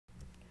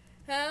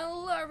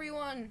Hello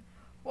everyone!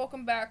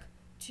 Welcome back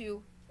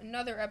to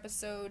another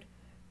episode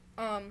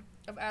of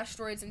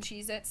Asteroids and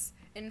Cheeses.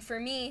 And for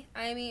me,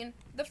 I mean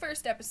the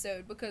first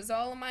episode, because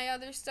all of my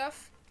other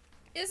stuff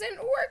isn't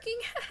working.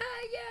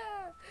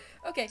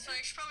 Yeah. Okay. So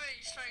you should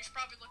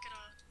probably look at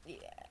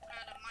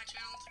my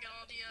channel to get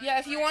all the yeah,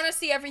 if you want to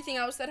see everything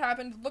else that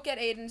happened, look at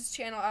Aidans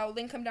Channel. I'll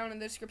link him down in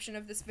the description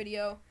of this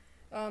video.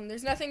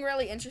 There's nothing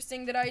really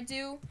interesting that I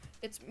do.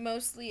 It's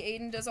mostly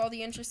Aiden does all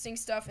the interesting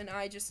stuff and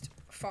I just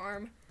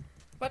farm.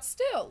 But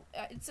still,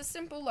 it's a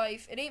simple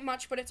life. It ain't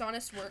much, but it's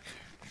honest work.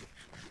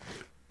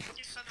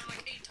 You said that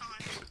like 8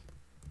 times.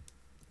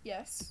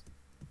 Yes.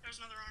 There's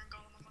another iron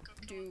golem. I'm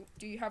gonna go.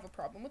 Do you have a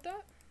problem with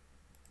that?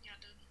 Yeah,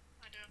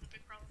 I do have a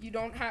big problem. You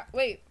don't have.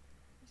 Wait.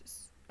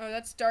 Oh,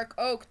 that's dark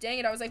oak. Dang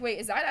it! I was like, wait,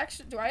 is that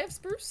actually? Do I have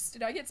spruce?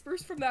 Did I get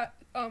spruce from that?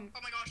 Oh my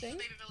gosh! Thing?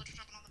 Baby villager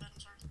jumping on the bed. I'm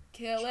sorry.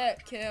 Kill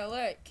it! Kill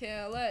it!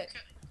 Kill it!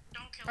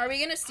 Don't kill it. Are we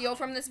gonna steal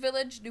from this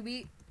village? Do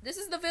we? This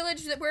is the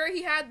village where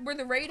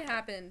the raid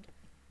happened.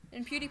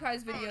 In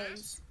PewDiePie's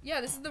videos.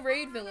 Yeah, this is the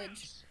raid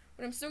village.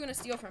 But I'm still gonna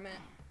steal from it.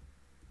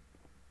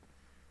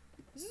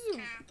 This is a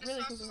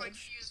really cool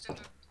village.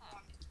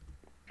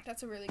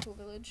 That's a really cool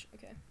village.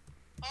 Okay.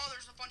 Oh,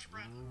 there's a bunch of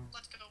bread.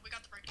 Let's go. We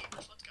got the bread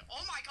gamers. Let's go.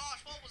 Oh my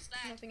gosh, what was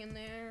that? Nothing in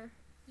there.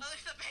 I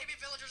think the baby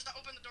villagers that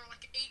opened the door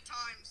like 8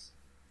 times.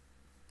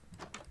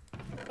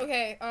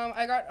 Okay,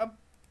 I got a...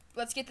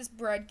 Let's get this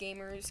bread,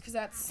 gamers, because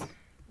that's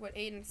what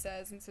Aiden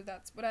says, and so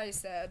that's what I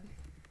said.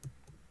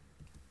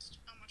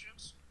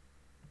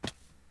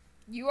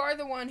 You are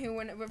the one who,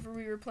 whenever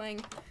we were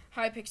playing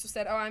Hypixel,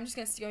 said, "Oh, I'm just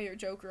gonna steal your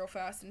joke real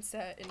fast," and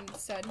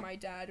said my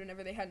dad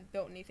whenever they hadn't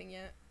built anything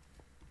yet.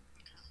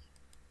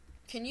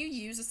 Can you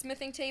use a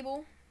smithing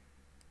table?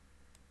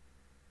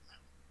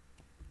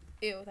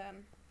 Ew,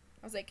 then.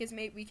 I was like, cause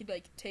maybe we could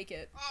like take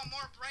it. Oh,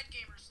 more bread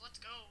gamers. Let's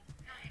go.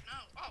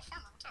 No. Oh,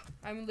 farmer, what's up?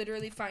 I'm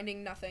literally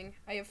finding nothing.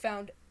 I have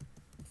found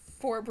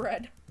 4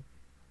 bread.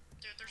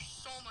 Dude, there's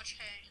so much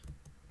hay.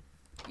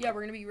 Yeah, we're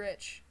gonna be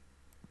rich.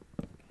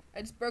 I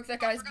just broke that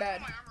guy's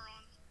bed.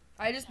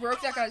 I just broke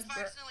that guy's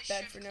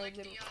bed for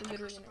literally no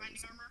reason.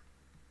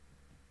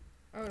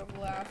 I would have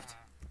laughed.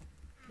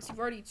 Because you've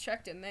already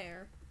checked in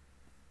there.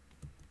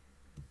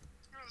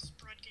 Those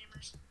bread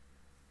gamers.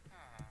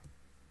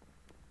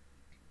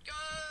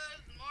 Good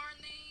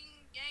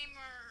morning,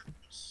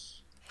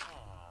 gamers.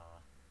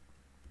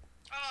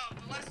 Oh,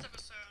 the last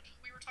episode,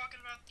 we were talking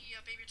about the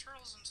baby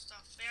turtles and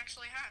stuff. They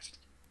actually hatched.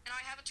 And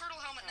I have a turtle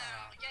helmet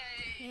now.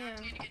 Yay! Yeah.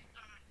 I need to get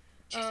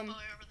cheese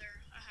boy over there.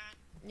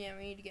 Yeah,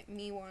 we need to get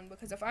me one,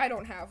 because if I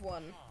don't have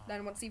one,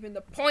 then what's even the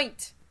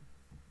point?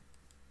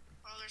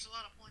 Oh, there's a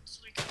lot of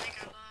points we can make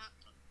out of that.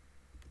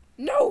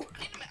 No!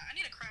 I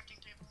need a crafting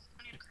table.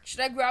 Should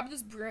I grab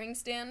this brewing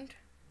stand?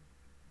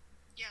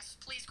 Yes,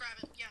 please grab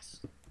it. Yes.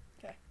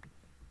 Okay.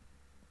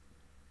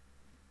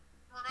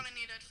 We're gonna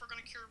need it if we're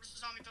gonna cure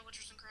zombie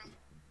villagers and crap.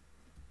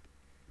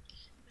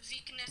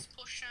 Weakness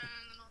potion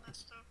and all that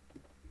stuff.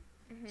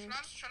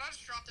 Should I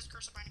just drop this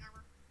cursor binding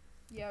armor?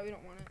 Yeah, we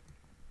don't want it.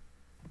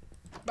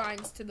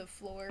 Binds to the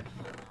floor.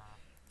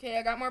 Okay,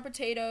 I got more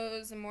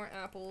potatoes and more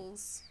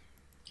apples.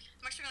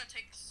 I'm actually gonna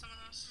take some of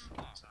those.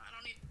 So I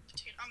don't need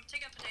potatoes. I'm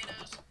taking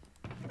potatoes.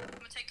 I'm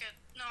gonna take it.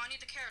 No, I need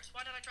the carrots.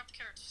 Why did I drop the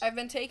carrots? I've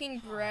been taking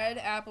bread,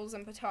 apples,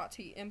 and patates.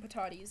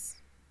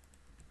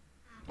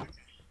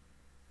 Okay.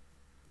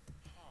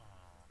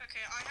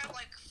 Okay, I have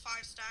like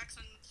 5 stacks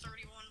and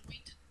 31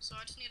 wheat. So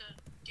I just need a.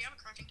 Do you have a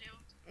crafting table?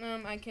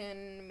 I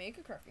can make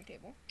a crafting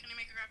table. Can you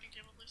make a crafting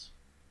table, please?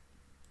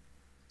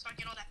 So I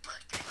get all that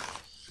bread.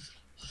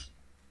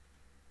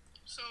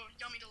 So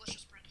yummy,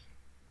 delicious bread.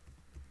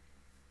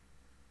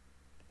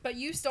 But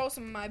you stole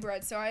some of my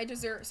bread, so I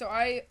deserve.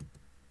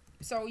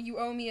 So you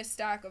owe me a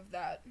stack of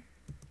that.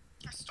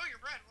 I stole your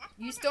bread. What?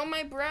 You stole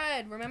my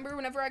bread. Remember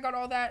whenever I got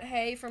all that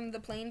hay from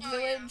the Plains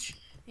village,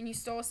 and you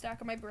stole a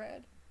stack of my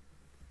bread?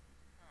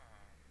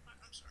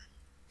 I'm sorry.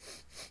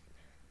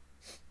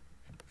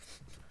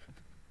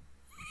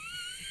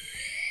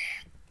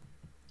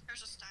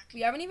 There's a stack.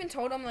 We haven't even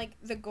told them like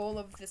the goal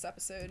of this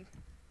episode.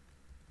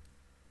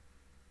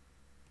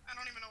 I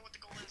don't even know what the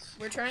goal is.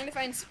 We're trying to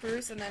find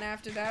spruce, and then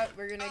after that,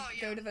 we're gonna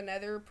go to the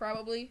Nether,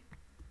 probably.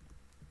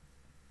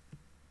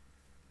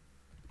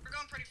 We're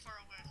going pretty far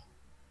away.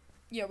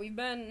 Yeah, we've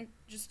been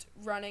just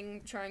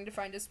running, trying to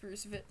find a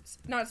spruce,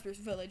 not a spruce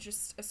village,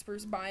 just a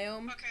spruce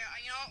biome. Okay,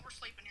 you know what? We're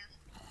sleeping here.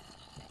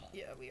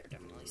 Yeah, we are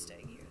definitely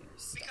staying here.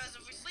 Because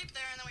if we sleep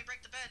there and then we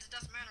break the beds, it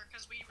doesn't matter,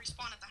 because we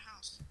respawn at the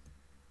house.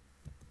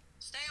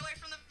 Stay away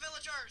from the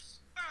villagers!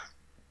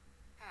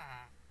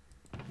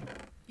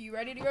 You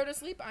ready to go to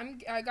sleep?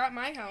 I got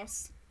my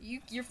house.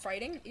 You're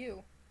fighting?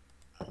 Ew.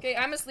 Okay,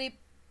 I'm asleep.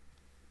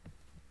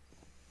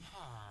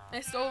 I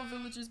stole a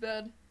villager's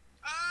bed.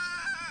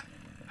 I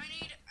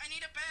need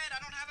a bed. I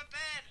don't have a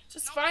bed.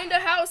 Just find a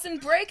house and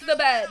break the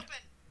bed.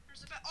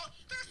 There's a bed. Oh,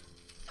 there's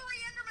 3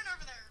 Endermen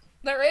over there.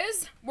 There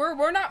is?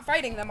 We're not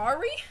fighting them, are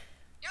we?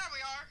 Yeah,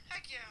 we are.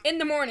 Heck yeah. In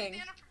the morning.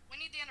 We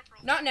need the ender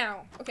pearl. Not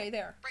now. Okay,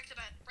 there. Break the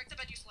bed. Break the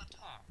bed you slept.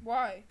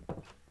 Why?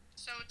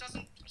 So it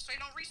doesn't. So you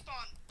don't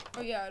respawn.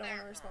 Oh yeah, I don't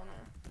want to respawn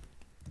there.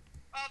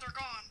 Oh, they're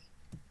gone.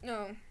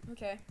 No.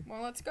 Okay.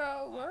 Well, let's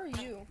go. Where are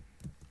you?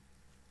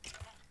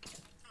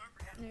 I'm over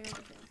here. You're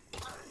over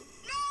here.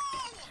 No!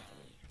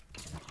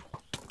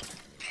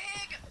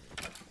 Pig!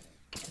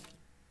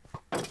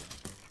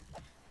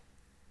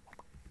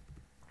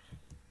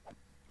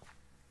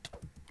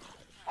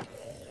 Are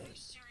you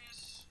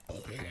serious?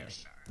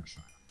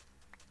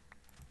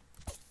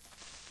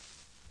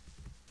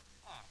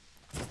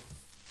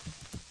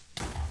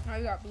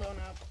 I got blown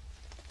up.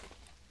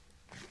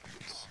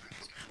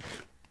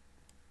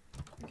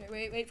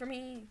 Okay, wait for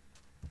me.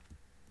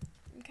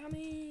 I'm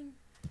coming.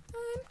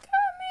 I'm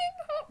coming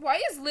home.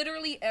 Why is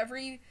literally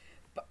every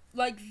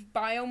like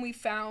biome we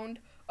found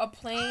a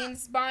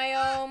plains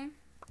biome,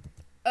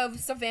 a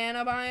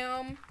savanna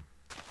biome,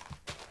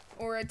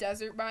 or a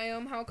desert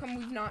biome? How come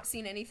we've not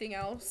seen anything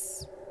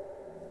else?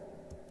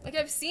 Like,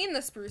 I've seen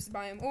the spruce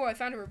biome. Oh, I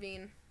found a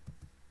ravine.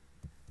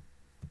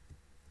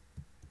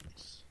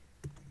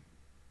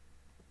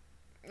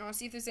 I'll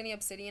see if there's any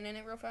obsidian in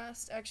it real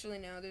fast. Actually,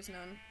 no, there's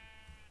none.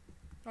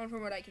 Not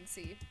from what I can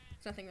see.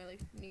 There's nothing really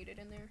needed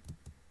in there.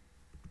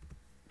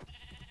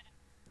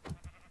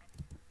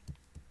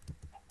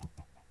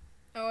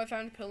 Oh, I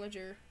found a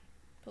pillager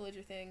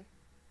thing.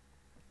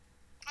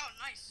 Oh,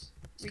 nice.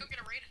 Let's go get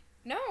a raid.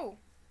 No.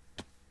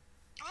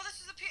 Oh, this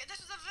is the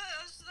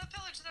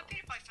pillage that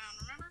PewDiePie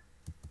found. Remember?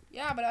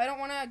 Yeah, but I don't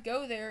want to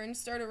go there and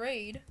start a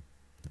raid.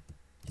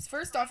 Just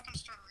first off, I'm gonna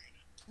start a raid.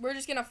 we're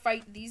just gonna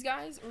fight these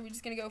guys, or are we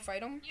just gonna go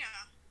fight them? Yeah.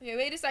 Okay,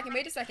 wait a second.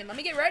 Let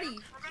me get ready. We're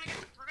gonna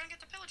get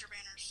the pillager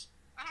banners.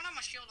 I don't have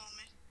my shield on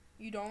me.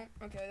 You don't?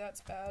 Okay,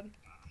 that's bad.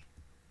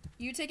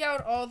 You take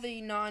out all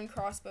the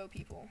non-crossbow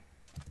people.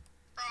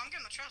 Bro, I'm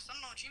getting the chest. I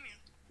don't know what you mean.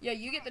 Yeah,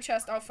 you get the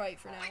chest. I'll fight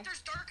for now. Wait,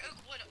 there's dark oak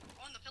wood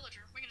on the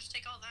pillager. We can just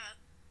take all that.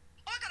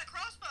 Oh, I got a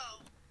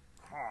crossbow.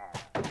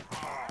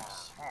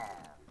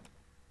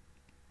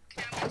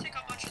 Okay, I'm gonna take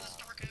a bunch of this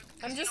dark oak.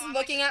 I'm just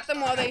looking at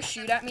them while they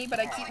shoot at me, but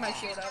I keep my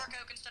shield up. Dark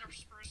oak instead of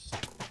spruce.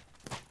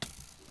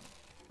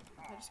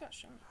 I just got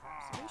shot.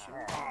 I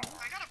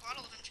got a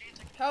bottle of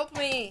enchanting. Help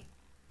me!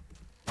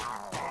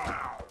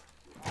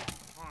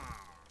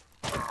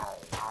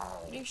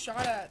 Getting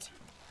shot at.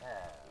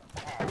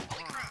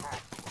 Holy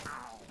crap.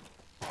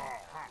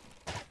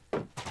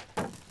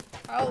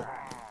 Help!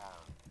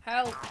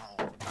 Help!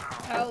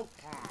 Help!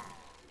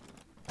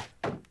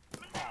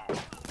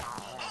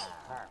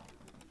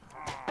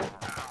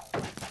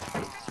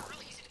 These guys are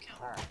really easy to kill.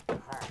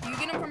 You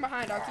get him from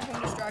behind. I'll keep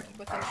him distracted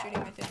with him shooting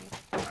my thing.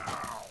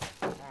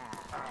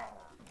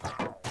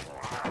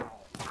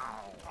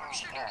 I'm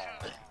shooting at you.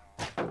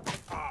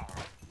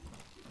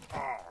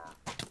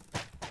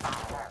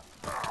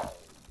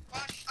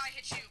 Watch, I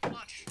hit you.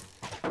 Watch.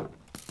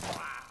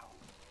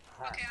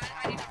 Okay,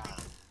 I need to run.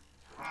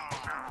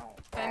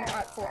 I'm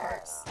at 4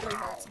 hearts. 3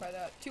 hearts by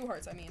that. 2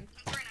 hearts, I mean.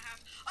 I'm 3.5.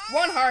 Oh!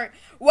 1 heart!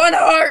 1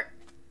 heart!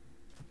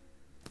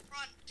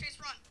 Run, chase,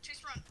 run.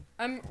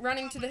 I'm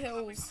running to the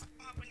hills.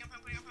 I'm helping.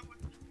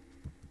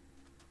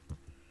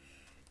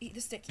 Eat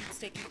the stick, eat the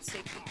steak, eat the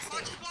steak, eat the steak.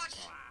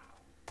 Watch.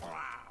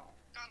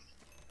 Got him.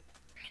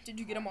 Did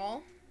you get them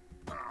all?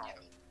 Yeah.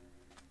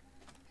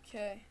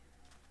 Okay.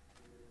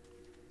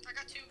 I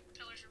got 2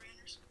 pillager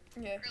banners.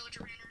 Okay.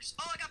 Pillager banners.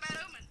 Oh, I got bad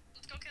omen.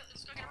 Let's go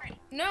get a raid.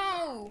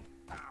 No!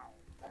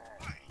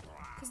 Why?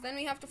 Because then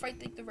we have to fight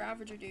the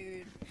Ravager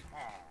dude.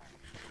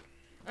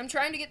 I'm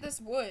trying to get this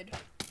wood.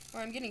 Oh,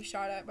 I'm getting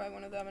shot at by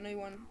one of them. A new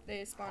one.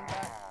 They spawned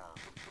back.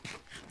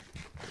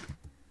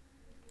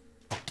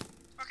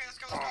 Okay, let's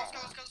go.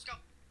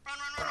 Run.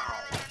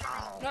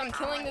 No, I'm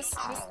killing this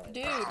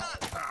dude. Don't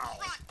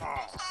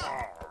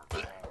stop.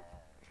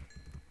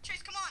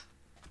 Chase, come on.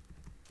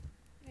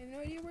 I have no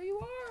idea where you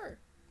are.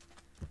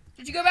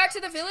 Did you go back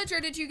to the village or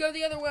did you go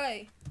the other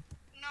way?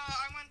 No,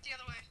 I went the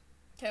other way.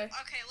 Okay.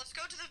 Okay, let's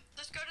go to the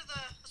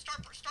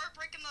start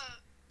breaking the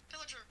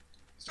pillager.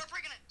 Start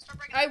breaking it.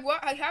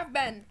 I have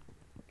been.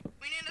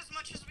 We need as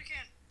much as we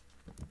can.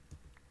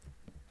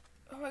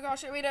 Oh my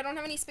gosh, wait, I don't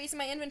have any space in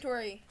my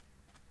inventory.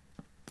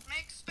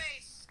 Make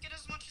space. Get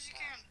as much as you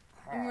can.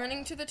 I'm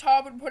running to the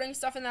top and putting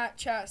stuff in that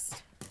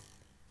chest.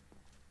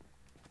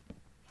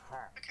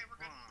 Okay, we're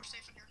good. We're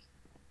safe in here.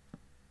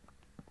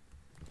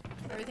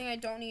 Everything I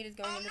don't need is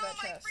going into that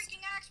my chest.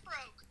 freaking axe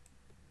broke.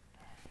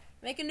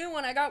 Make a new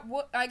one. I got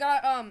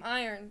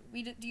iron.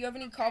 Do you have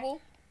any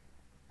cobble?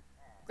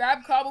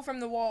 Grab cobble from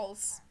the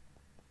walls.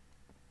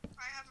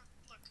 I have.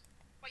 Look.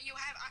 What you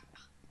have?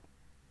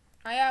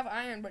 I have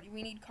iron, but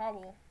we need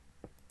cobble.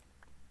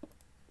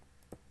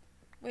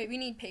 Wait, we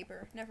need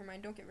paper. Never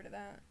mind. Don't get rid of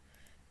that.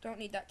 Don't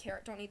need that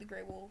carrot. Don't need the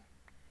gray wool.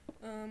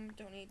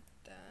 Don't need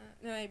that.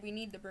 No, we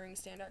need the brewing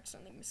stand. I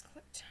accidentally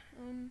misclicked.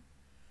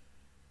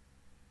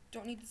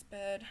 Don't need this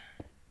bed.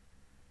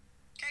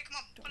 Okay, come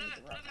on. Don't Put need it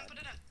the in. raw Put it in. bed. Put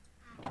it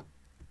in.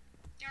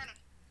 Yarn it.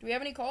 Do we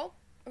have any coal?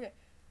 Okay.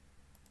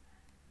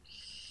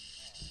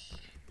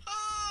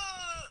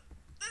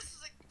 This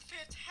is a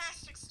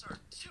fantastic start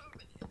to a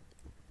video.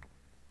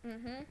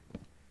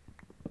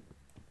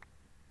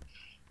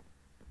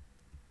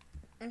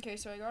 Okay,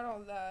 so I got all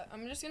of that.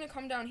 I'm just gonna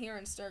come down here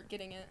and start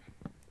getting it.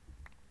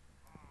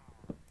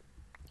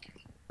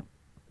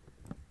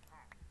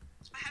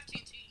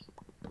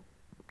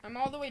 I'm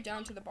all the way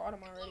down to the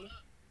bottom already.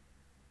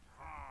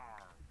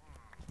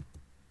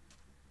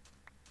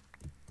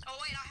 Oh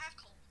wait, I have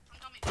coal. I'm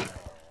dummy.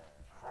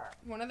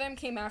 One of them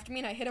came after me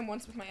and I hit him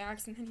once with my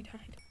axe and then he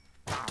died.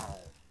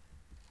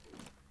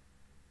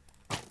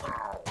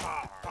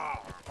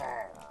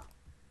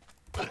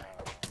 Okay,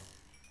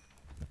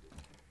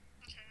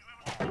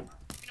 we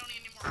don't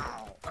need any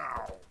more.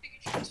 Piggy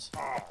cheese.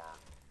 I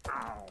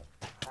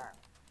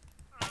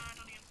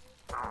don't need.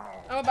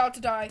 I'm about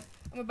to die.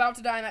 I'm about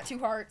to die. I'm at 2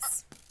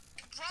 hearts.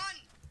 Run!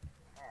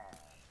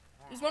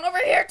 There's one over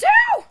here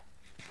too!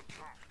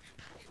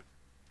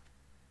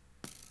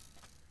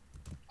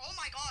 Oh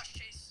my gosh,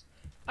 Chase.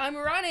 I'm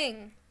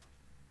running.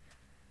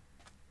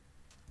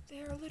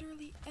 They're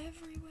literally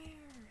everywhere.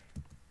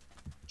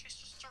 Chase,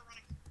 just start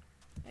running.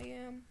 I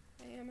am.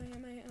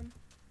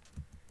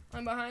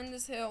 I'm behind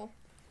this hill.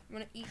 I'm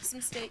gonna eat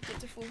some steak, get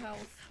to full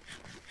health.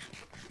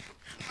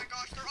 Oh my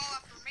gosh, they're all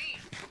after me.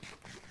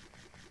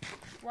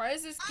 Why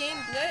is this game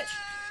glitched?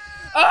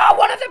 Oh,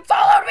 one of them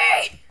followed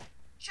me!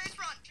 Chase,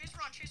 run! Chase,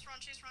 run! Chase, run!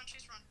 Chase, run!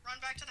 Chase, run! Run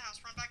back to the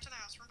house! Run back to the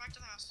house! Run back to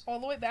the house!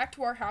 All the way back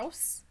to our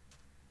house?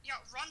 Yeah,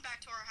 run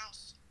back to our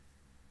house.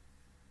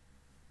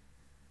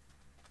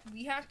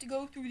 We have to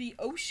go through the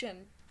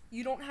ocean.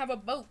 You don't have a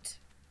boat.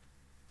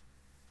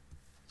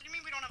 What do you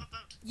mean we don't have a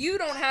boat? You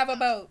don't have a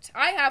boat.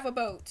 I have a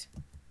boat.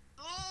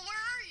 Oh, where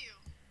are you?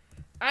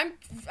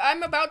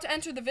 I'm about to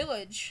enter the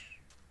village.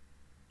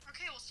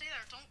 Okay, we'll stay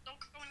there. Don't go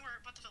anywhere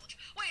but the village.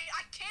 Wait,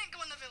 I can't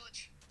go in the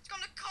village. It's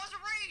gonna cause a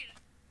raid.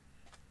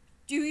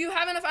 Do you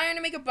have enough iron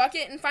to make a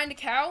bucket and find a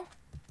cow?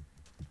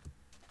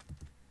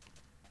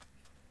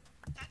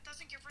 That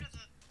doesn't get rid of the...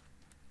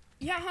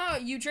 Yeah, huh?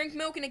 You drink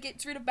milk and it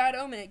gets rid of bad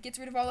omen. It gets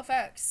rid of all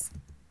effects.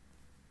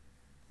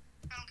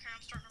 I don't care.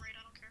 I'm starting a raid.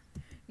 I don't care.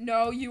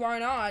 No, you are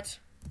not.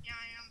 Yeah,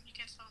 I am. You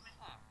can't stop me.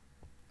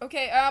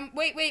 Okay,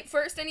 wait.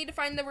 First, I need to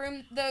find the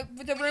room, the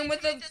room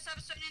with the... Make this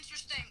episode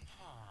interesting.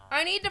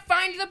 I need to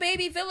find the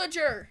baby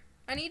villager.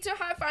 I need to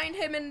find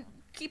him and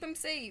keep him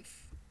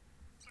safe.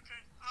 Okay,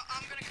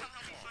 I'm gonna come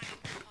help you find him.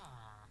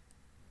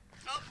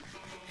 Oh.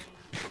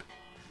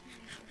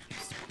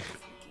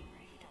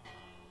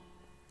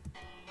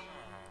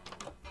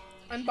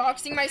 I'm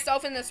boxing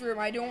myself in this room.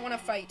 I don't want to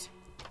fight.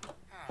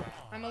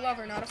 I'm a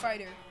lover, not a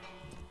fighter.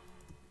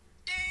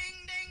 Ding,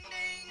 ding,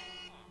 ding.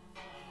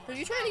 Are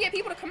you trying to get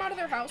people to come out of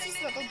their houses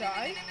so that they'll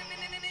die?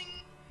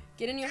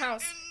 Get in your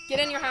house. Get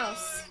in your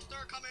house.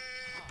 They're coming.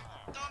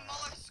 The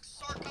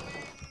mollusks are coming.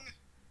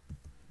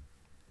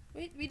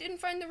 Wait, we didn't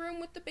find the room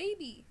with the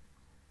baby.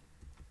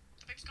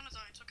 The baby's gonna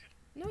die. It's okay.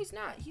 No, he's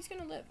not. He's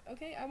gonna live.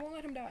 Okay, I won't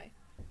let him die.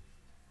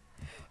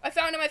 I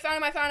found him.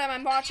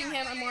 I'm watching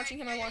him. I'm watching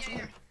him.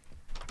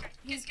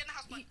 Okay, get in the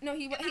house, bud. He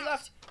Get in the house.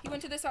 left. He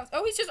went to this house.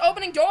 Oh, he's just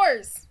opening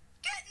doors.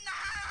 Get in the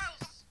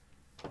house!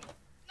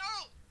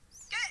 No!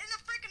 Get in the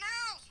freaking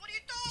house! What are you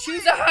doing?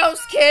 Choose a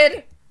house,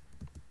 kid.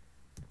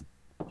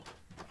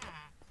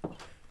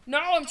 No,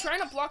 I'm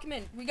trying to block him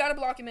in. We gotta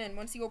block him in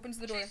once he opens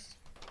the door.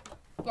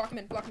 Block him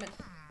in. I got him.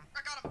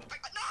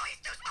 No,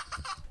 he's too small!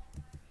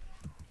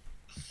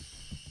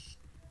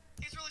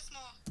 He's really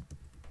small.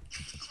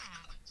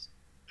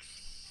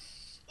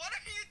 What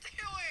are you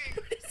doing?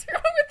 What is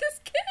wrong with this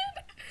kid?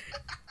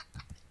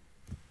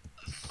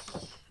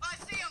 I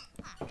see him.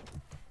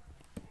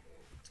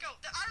 Let's go.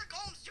 The iron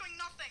golem's doing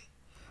nothing.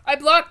 I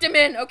blocked him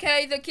in,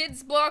 okay? The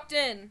kid's blocked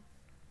in.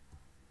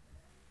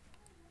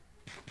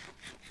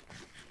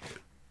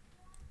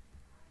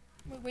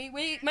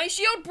 Wait. My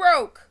shield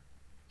broke.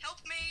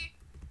 Help me.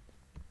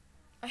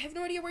 I have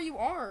no idea where you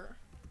are.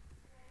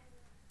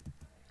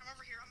 I'm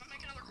over here. I'm gonna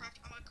make another craft.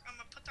 I'm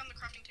gonna put down the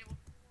crafting table.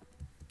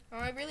 Oh,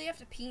 I really have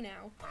to pee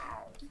now.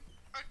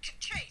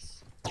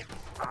 Chase.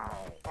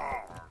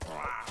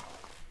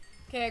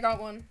 Okay, I got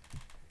one.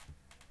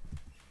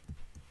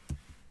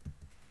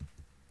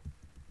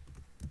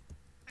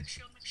 Make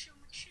shield.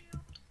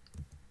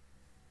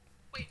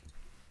 Wait.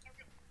 There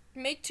we go.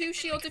 Make 2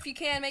 shields if you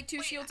can. Make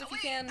 2 shields if you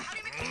can. How do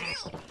you make a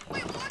shield?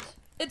 Wait, what?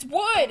 It's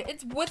wood.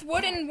 It's with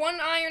wood and 1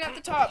 iron at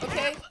the top,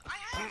 okay? I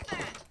have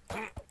that.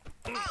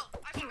 Oh,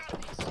 I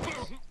forgot these.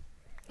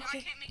 No, I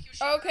can't make you a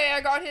shield. Okay,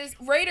 I got his.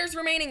 Raiders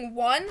remaining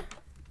 1.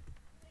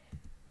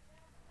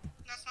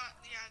 That's not.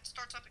 Yeah, it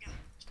starts up again.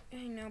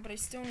 I know, but I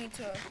still need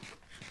to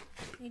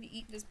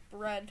eat this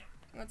bread.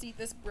 Let's eat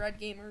this bread,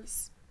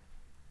 gamers.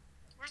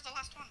 Where's the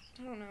last one?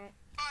 I don't know.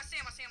 Oh, I see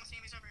him.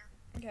 He's over here.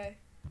 Okay.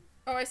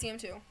 Oh, I see him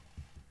too.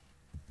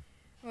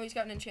 Oh, he's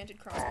got an enchanted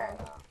crossbow.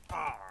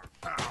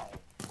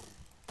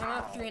 I'm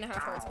at 3.5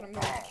 hearts, but I'm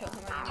going to kill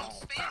him anyway.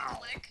 Spam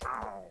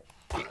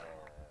click.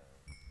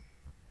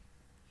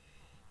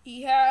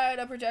 He had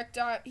a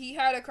projectile. He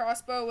had a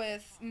crossbow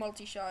with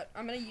multi-shot.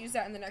 I'm gonna use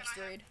that in the next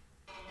raid.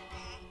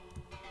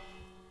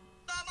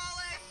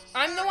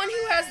 I'm the one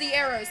who has the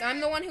arrows. I'm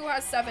the one who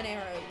has 7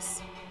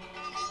 arrows.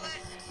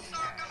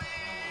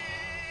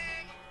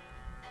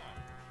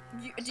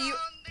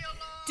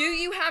 Do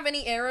you have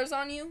any arrows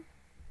on you?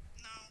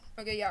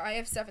 No. Okay, yeah, I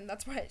have 7.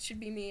 That's why it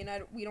should be me,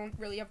 and we don't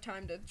really have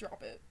time to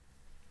drop it.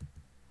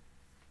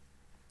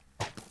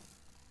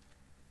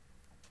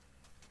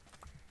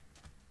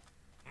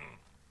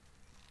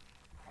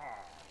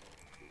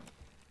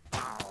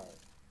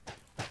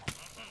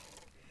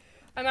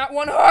 at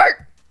 1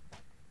 heart.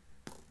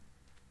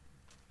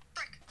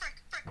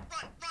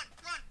 Run.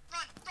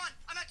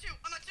 I'm at 2.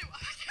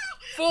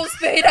 Full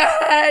speed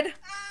ahead. Run.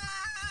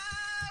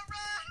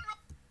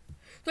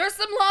 There's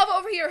some lava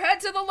over here. Head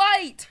to the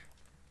light.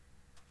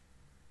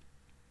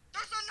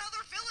 There's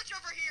another village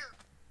over here.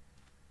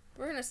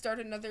 We're gonna start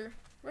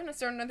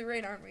another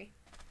raid, aren't we?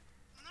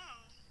 No.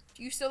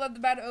 Do you still have the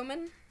bad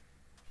omen?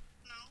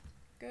 No.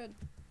 Good.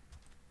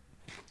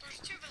 There's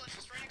 2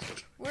 villages right next to each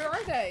other. Where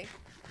are they?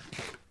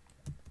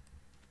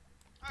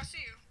 I see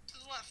you. To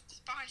the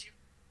left. Behind you.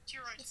 To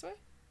your right. This way?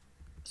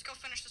 Let's go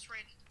finish this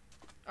raid.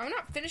 I'm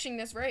not finishing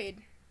this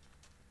raid.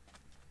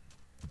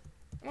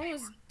 I'm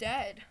almost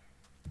dead.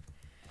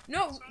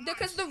 No,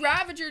 because the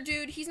Ravager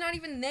dude, he's not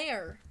even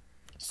there.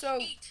 So,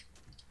 Eat.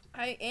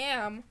 I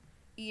am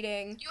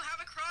eating. You have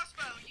a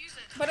crossbow. Use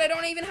it. But I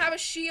don't even have a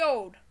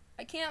shield.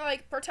 I can't,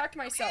 like, protect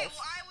myself. Okay,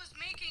 well, I was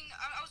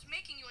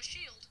making you a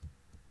shield.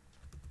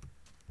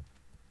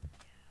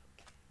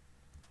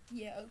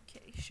 Yeah,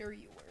 okay, sure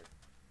you were.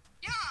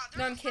 Yeah,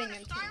 No, I'm there's a kidding,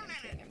 furnace I'm with iron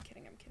in it.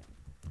 kidding.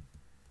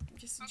 I'm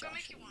just I'll go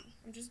make you joshing. one.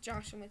 I'm just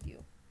joshing with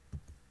you.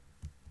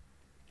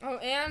 Oh,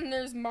 and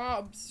there's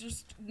mobs.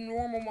 Just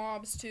normal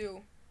mobs,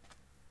 too.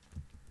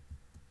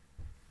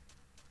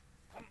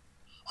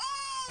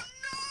 Oh,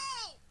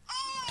 no!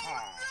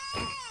 Oh,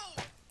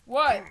 no!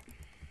 What?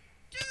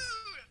 Dude!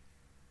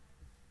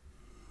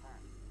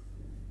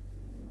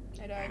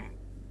 I died.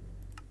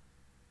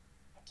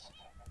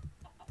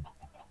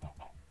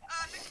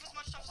 I picked up as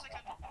much stuff as I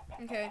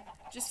could. Okay,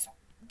 just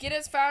get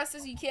as fast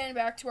as you can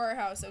back to our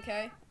house,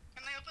 okay?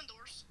 Can they open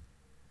doors?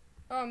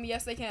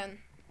 Yes they can.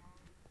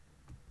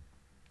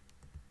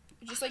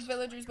 Just like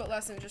villagers, but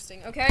less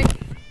interesting, okay?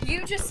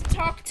 You just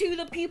talk to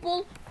the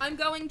people. I'm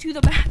going to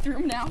the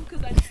bathroom now,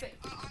 because I'm sick.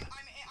 I'm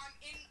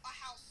in a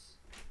house.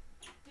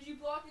 Did you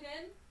block it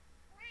in?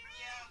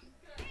 Yeah.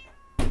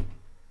 Good.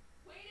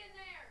 Wait in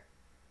there.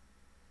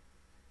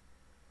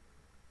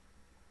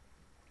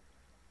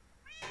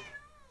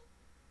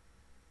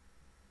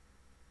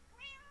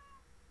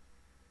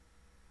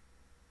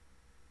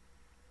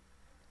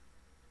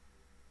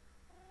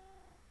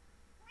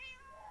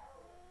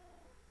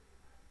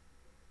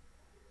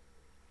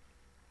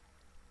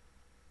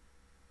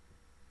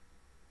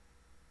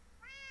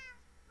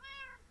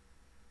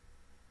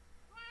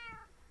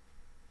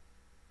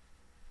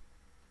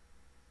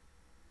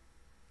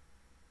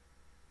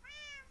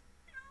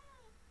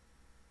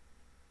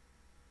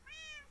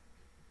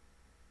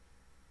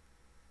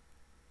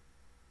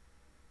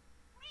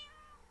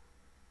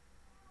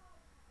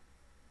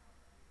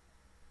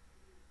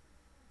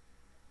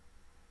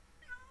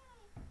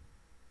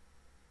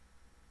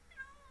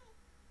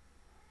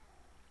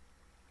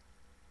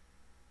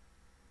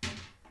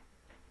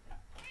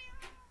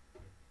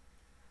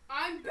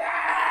 I'm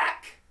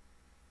back!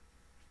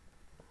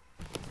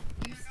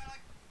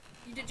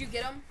 Did you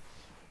get him?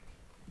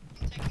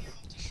 I'm taking your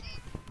multi-shot.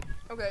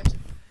 Okay.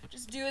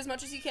 Just do as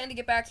much as you can to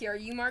get back here.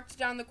 You marked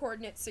down the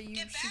coordinates, so you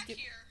Get should back get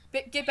here.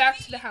 get back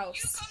to the You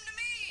house. come to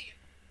me.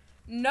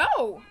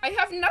 No, I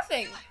have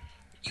nothing.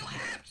 You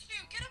have to.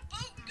 Get a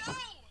boat and go.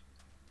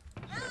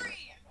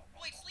 Hurry.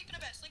 Wait, sleep in a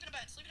bed. Sleep in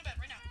a bed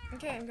right now.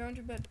 Okay, I'm going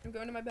to bed. I'm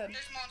going to my bed.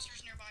 There's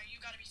monsters nearby. You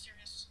gotta be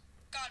serious.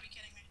 Gotta be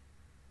kidding me.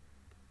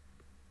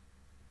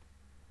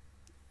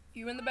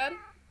 You in the bed?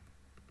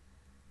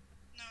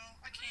 No,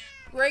 I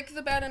can't. Break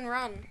the bed and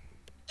run.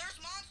 There's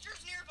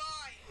monsters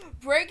nearby.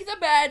 Break the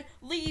bed,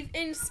 leave,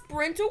 and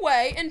sprint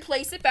away and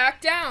place it back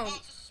down. Oh,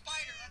 it's a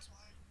spider. That's why.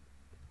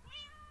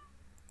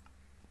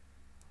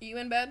 Are you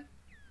in bed?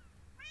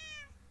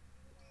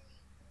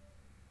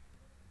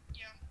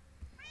 Yeah.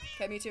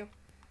 Okay, me too.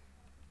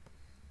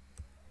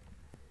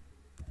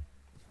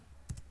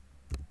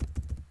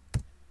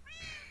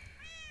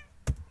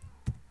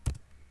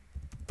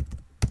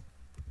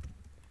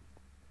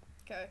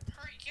 Okay.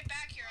 Hurry, get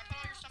back here. I put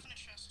all your stuff in a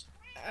chest.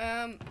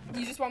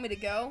 You just want me to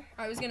go?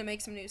 I was gonna make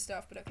some new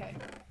stuff, but okay.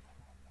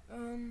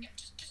 Yeah,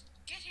 just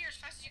get here as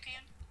fast as you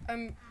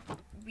can.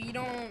 We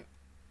don't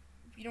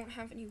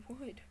have any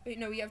wood. Wait,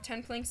 no, we have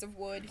 10 planks of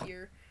wood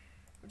here,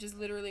 which is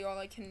literally all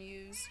I can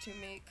use to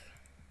make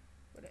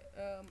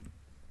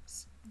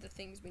the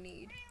things we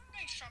need. I'm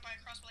getting shot by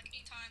a crossbow like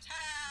 8 times.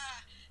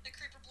 Ha! The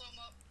creeper blew him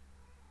up.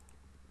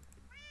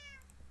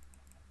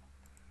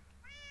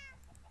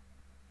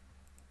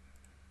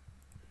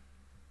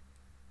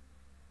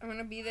 I'm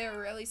gonna be there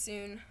really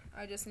soon.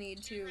 I just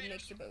need to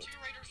make the boat. 2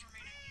 raiders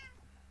remaining.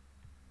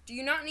 Do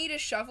you not need a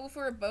shovel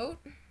for a boat?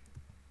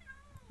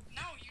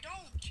 No, you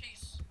don't,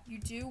 Chase. You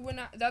do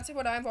that's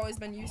what I've always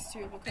been used to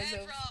because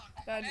of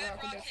bedrock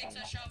Bedrock takes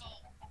addition. a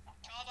shovel.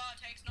 Java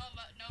takes no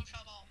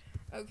shovel.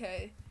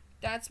 Okay,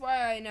 that's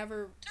why I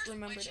never There's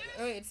remembered witches? it.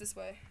 Oh, wait, it's this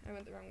way. I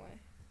went the wrong way.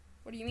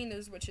 What do you mean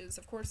there's witches?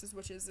 Of course there's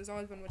witches. There's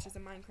always been witches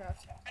in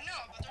Minecraft. I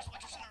know, but there's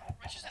witches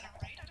in a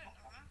raid? I didn't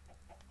know that.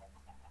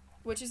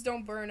 Witches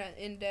don't burn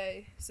in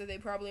day, so they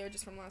probably are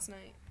just from last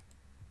night.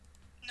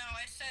 No,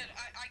 I said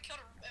I killed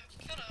a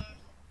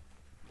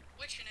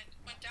witch and it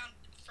went down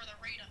for the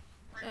raiders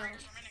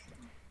remaining.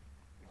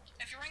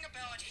 If you ring a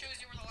bell, it shows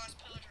you where the last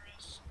pillager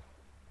is.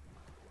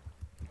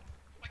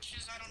 which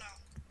is, I don't know.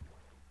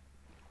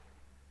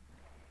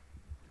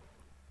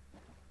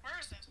 Where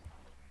is it?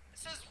 It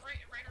says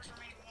Raiders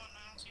remaining 1.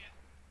 I don't see it.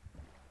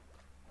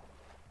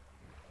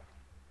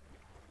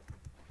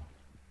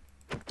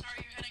 Are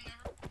you heading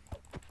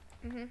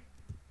over?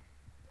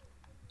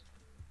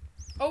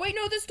 Oh wait,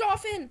 no, this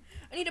dolphin!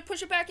 I need to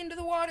push it back into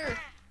the water.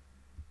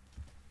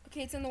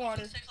 Okay, it's in the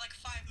water. Dolphins take like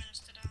 5 minutes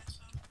to die,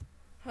 so.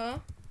 Huh?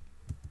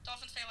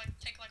 Dolphins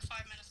take like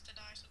 5 minutes to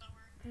die, so don't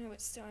worry. I know,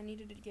 it's still, I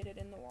needed to get it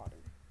in the water.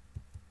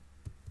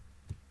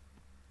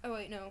 Oh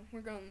wait, no,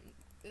 we're going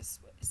this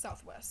way,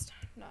 southwest,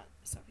 not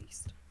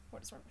southeast.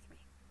 What is wrong with me?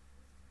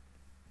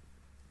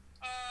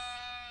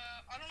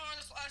 I don't know where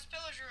this last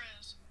pillager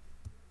is.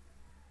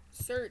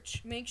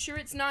 Search. Make sure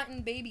it's not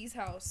in baby's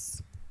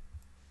house.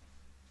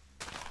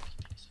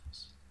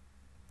 Is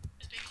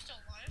baby still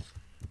alive?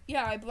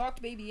 Yeah, I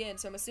blocked baby in,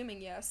 so I'm assuming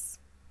yes.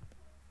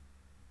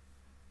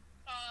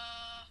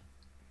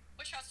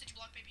 Which house did you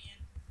block baby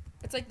in?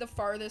 It's like the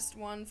farthest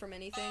one from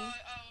anything. Oh,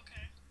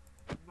 okay.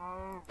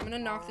 I'm gonna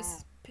knock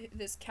this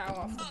cow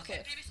off the Okay,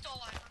 cliff. baby's still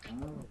alive. We're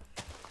good.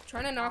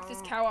 Trying to knock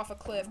this cow off a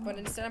cliff, but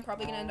instead I'm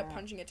probably gonna end up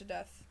punching it to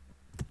death.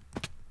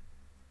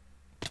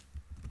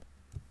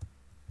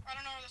 I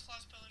don't know where this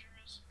last pillager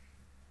is.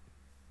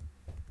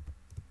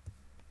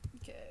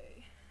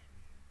 Okay.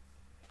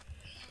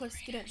 Let's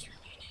get in.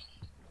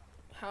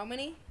 How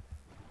many?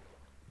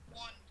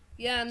 1.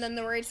 Yeah, and then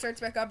the raid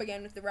starts back up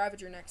again with the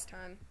Ravager next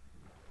time.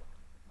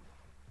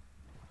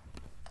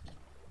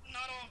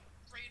 Not all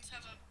raids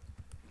have a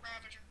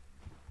Ravager.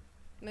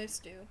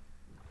 Most do.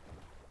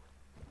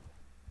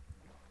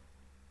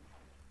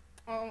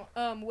 Oh,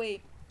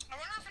 wait. I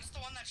wonder if it's the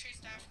one that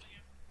chased after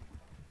you.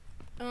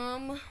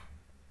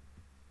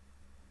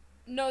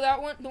 No,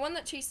 the one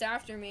that chased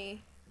after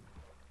me.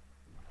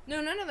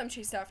 No, none of them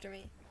chased after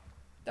me.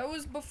 That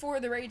was before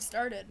the raid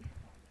started.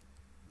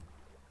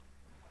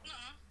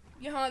 Nuh-uh.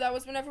 Yeah, that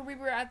was whenever we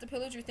were at the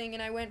pillager thing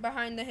and I went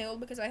behind the hill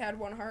because I had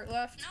 1 heart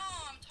left. No,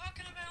 I'm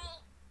talking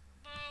about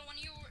when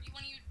you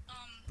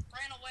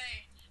ran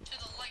away to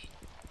the light.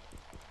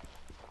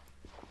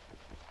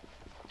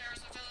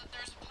 There's a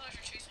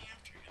pillager chasing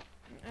after you.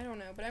 I don't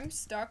know, but I'm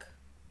stuck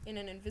in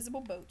an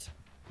invisible boat.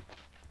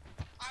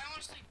 I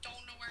honestly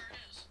don't know where it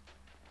is.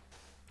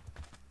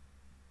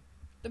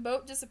 The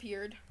boat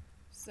disappeared,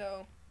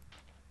 so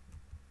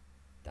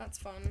that's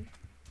fun.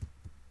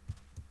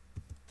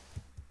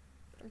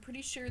 But I'm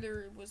pretty sure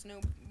there was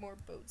no more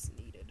boats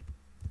needed.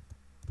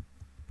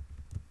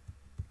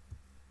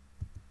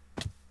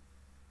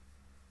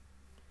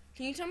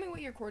 Can you tell me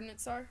what your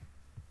coordinates are?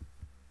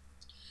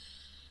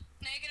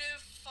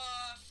 Negative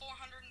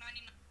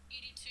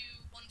 482,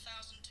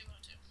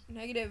 1,202.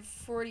 Negative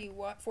 40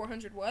 what?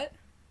 400 what?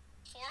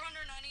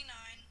 499,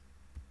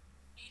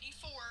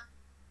 84,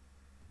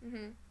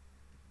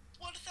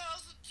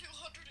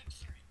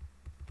 1,203.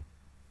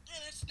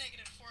 And it's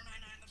negative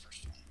 499 the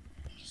first one.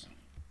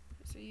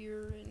 So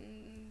you're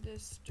in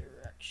this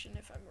direction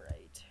if I'm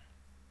right.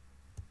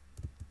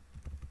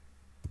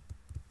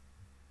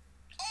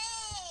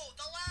 Oh!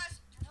 The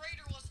last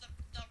raider was the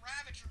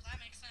Ravager. That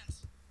makes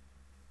sense.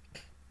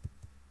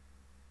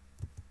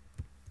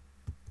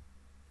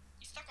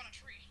 He's stuck on a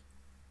tree.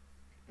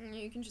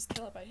 You can just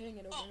kill it by hitting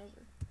it over and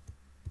over.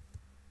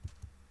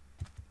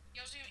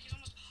 He's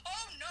almost...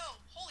 Oh no!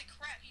 Holy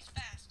crap, he's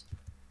fast.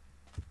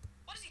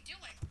 What is he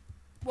doing?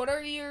 What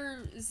are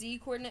your Z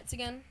coordinates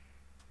again?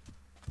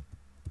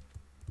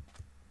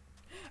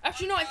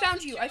 Actually, no, I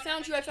found you. I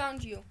found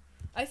you.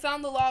 I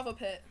found the lava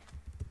pit.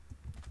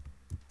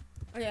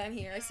 Oh yeah, I'm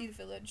here. I see the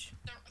village.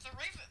 The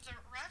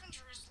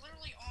Ravager is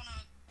literally on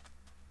a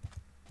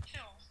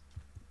hill.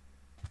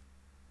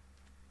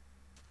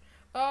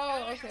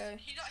 Oh, okay.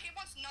 He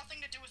wants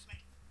nothing to do with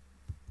me.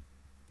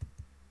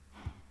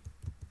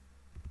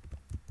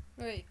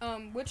 Wait,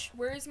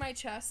 where is my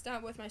chest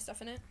at with my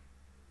stuff in it?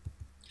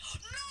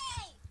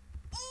 No!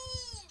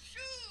 Oh,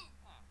 shoot!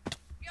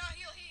 Yeah,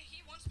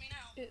 he wants me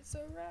now. It's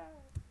a rat.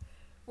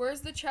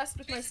 Where's the chest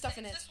with my stuff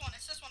in it? It's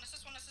this one.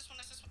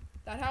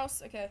 That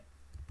house? Okay.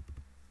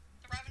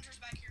 The Ravager's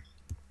back here.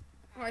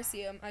 Oh, I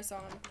see him. I saw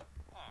him.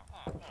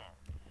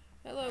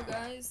 Hello,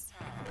 guys.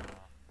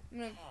 I'm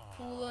gonna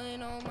pull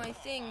in all my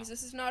things.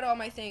 This is not all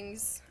my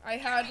things. I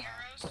had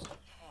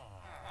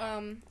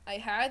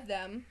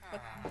them,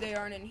 but they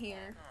aren't in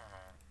here.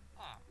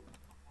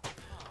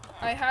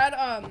 I had,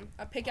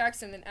 a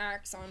pickaxe and an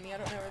axe on me. I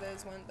don't know where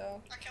those went,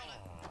 though. I killed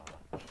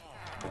it.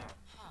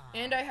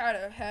 And I had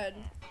a head.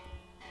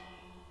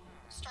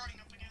 Starting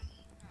up again.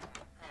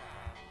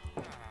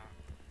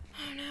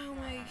 Oh no,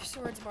 my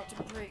sword's about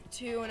to break,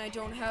 too, and I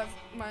don't have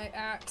my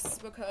axe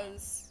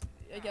because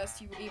I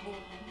guess you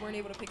weren't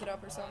able to pick it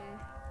up or something.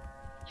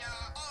 Yeah,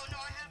 oh no,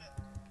 I have it.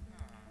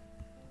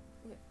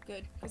 Okay,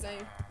 good, because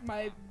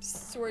my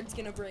sword's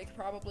gonna break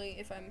probably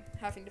if I'm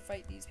having to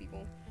fight these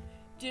people.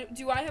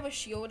 Do I have a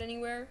shield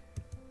anywhere?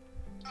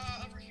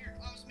 Over here.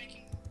 I was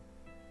making...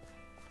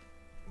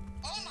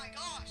 Oh my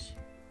gosh!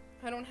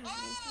 I don't have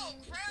Oh,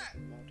 anything. crap!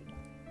 I'm about to die.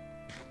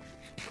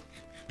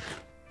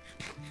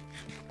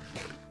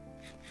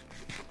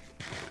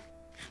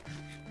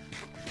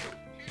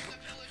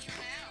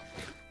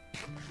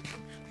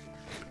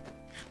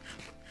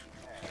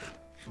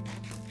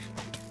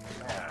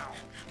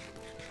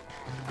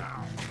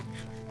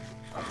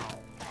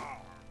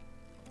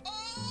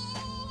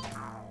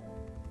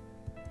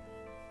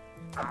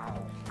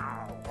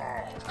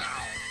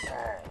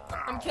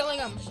 killing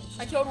them.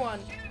 I killed one.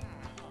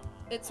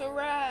 It's a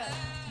rat.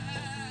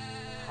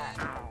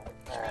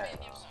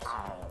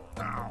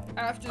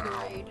 After the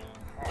raid.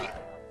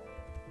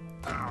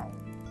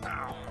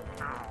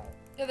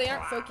 Yeah, they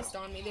aren't focused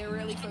on me. They're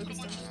really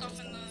focused on me.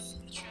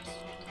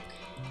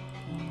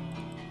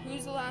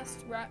 Who's the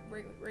last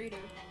raider?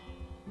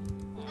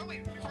 Oh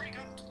wait, we've already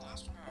gotten to the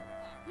last one.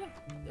 Yeah,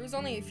 there was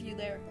only a few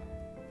there.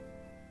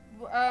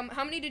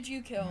 How many did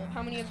you kill?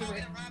 How many of the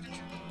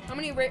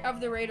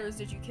of the raiders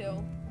did you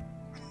kill?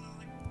 I don't know,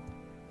 like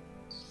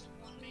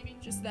one maybe.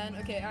 Just then?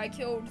 Okay, I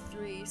killed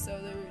 3,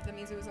 so that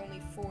means it was only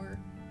 4.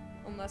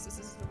 Unless this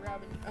is the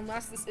Ravager.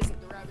 Unless this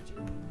isn't the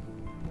Ravager.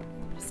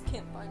 Just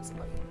can't find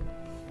somebody.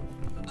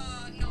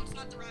 No, it's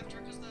not the Ravager,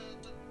 because the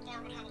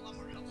bar would have a lot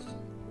more health.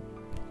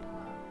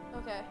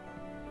 Okay.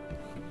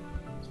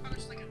 It's probably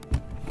just like a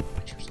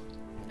witch or something.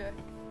 Okay.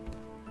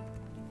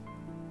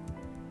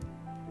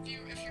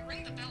 If you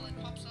ring the bell, it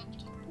pops up.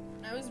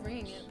 I was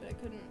ringing it, but I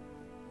couldn't.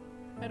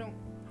 I don't.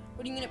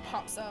 What do you mean it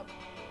pops up?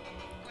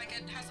 Like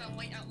it has a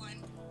white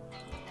outline.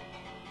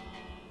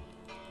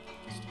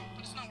 But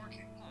it's not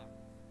working.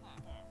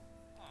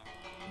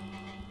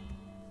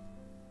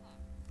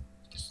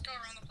 Just go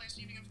around the place,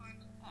 see if you can find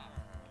it.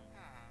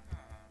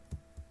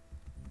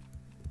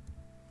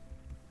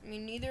 I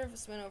mean, neither of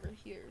us went over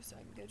here, so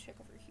I can go check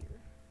over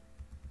here.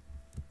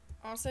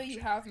 Also, you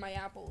have my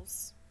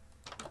apples.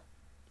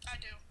 I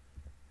do.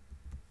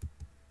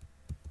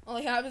 All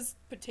I have is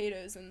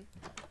potatoes, and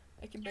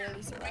I can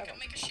barely survive.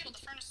 Make a shield. The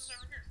furnace is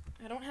over here.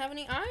 I don't have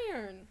any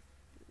iron.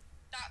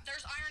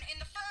 There's iron in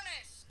the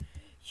furnace.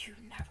 You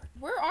never.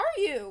 Where are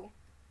you?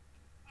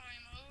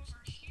 I'm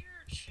over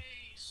here,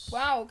 Chase.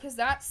 Wow, because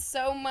that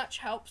so much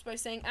helps by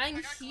saying I'm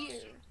I got here.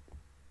 closer.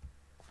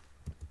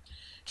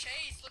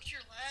 Chase, look to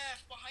your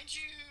left, behind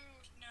you.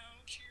 No,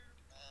 to your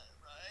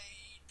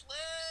right,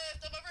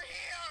 left. I'm over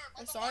here.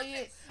 I saw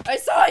you. I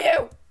saw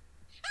you.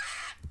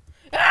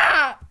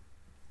 Ah!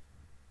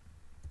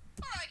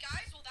 Alright,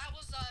 guys. Well, that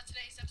was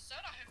today's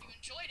episode. I hope you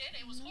enjoyed it.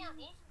 It was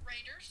horrible.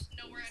 Raiders.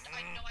 I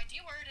have no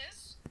idea where it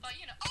is, but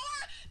you know.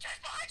 Oh, Chase,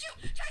 behind you.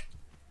 Chase.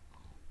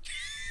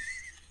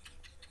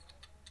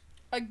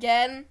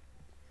 Again?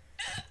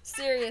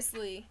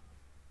 Seriously.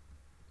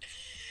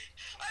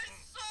 I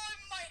saw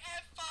my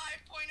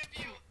F5 point of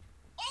view.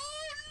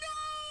 Oh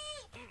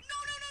no! No.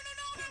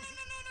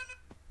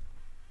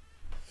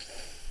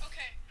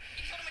 Okay,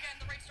 you killed him again.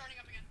 The raid's starting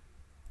up again.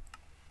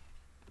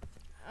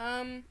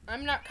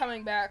 I'm not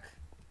coming back.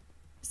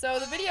 So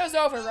the video's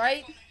over,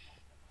 right?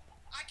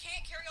 I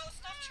can't carry all the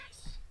stuff,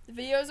 Chase. The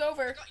video's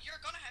over. You're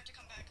gonna have to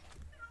come back.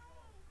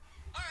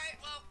 Alright,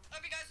 well,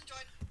 hope you guys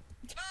enjoyed.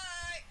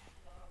 Bye!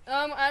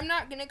 I'm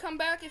not gonna come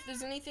back if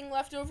there's anything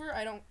left over.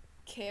 I don't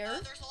care.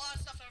 There's a lot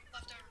of stuff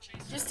left over,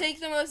 Chase. Just take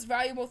the most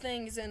valuable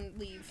things and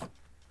leave.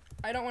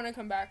 I don't want to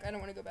come back. I don't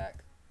want to go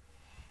back.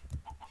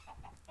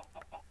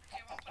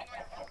 Okay, well, I'm putting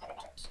all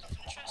your stuff in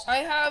the chest. I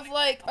have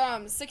like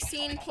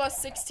 16 plus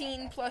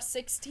 16 plus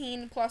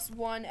 16 plus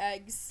 1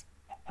 eggs.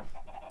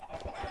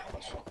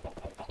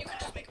 You can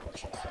just make a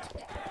workshop.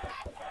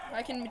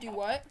 I can do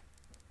what?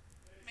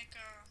 Make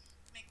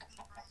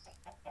more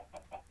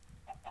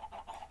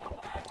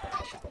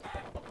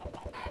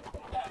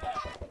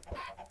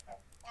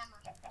armor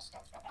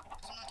stuff.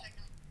 'Cause I'm not taking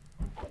it.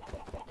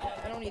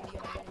 I don't need the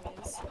armor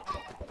anyways.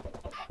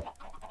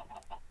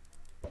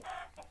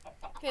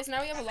 Okay, so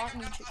now we have a lot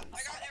more chickens.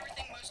 I got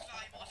everything most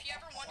valuable. If you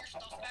ever want your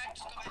stuff back,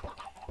 just go ahead and look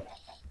at it.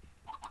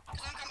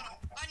 'Cause I'm coming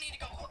home. I need to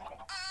go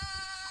home.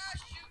 Ah,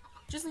 shoot.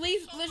 Just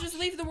leave. Let's just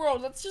leave the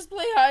world. Let's just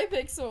play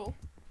Hypixel.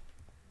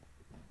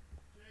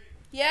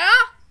 Yeah.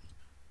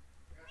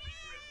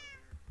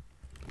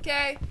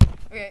 Okay.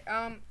 Okay.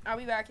 I'll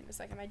be back in a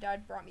second. My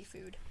dad brought me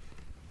food,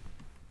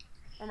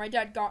 or my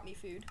dad got me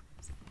food,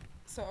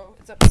 so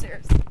it's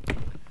upstairs.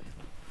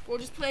 We'll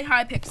just play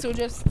Hypixel.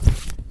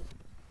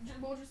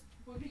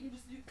 We can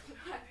just do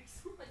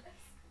Hypixel. I guess.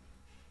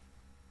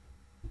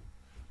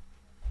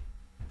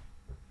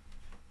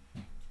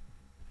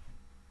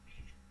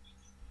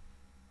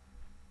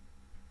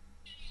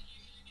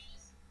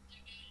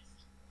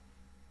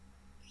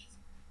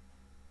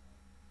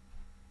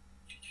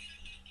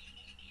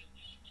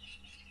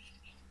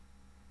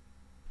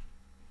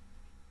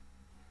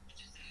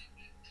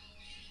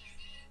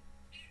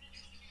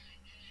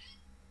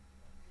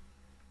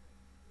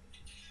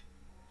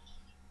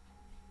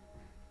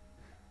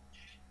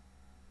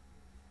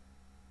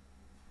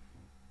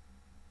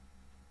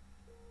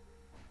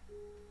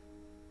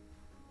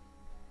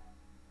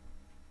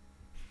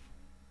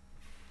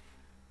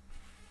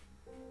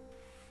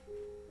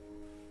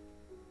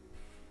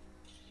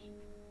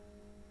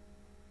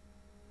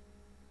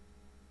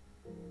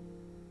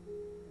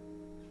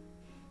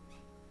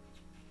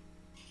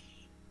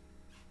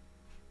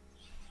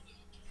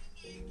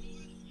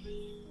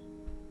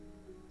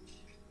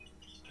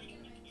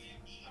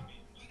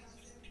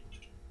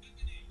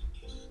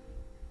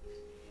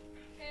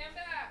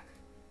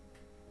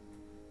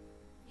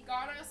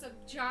 A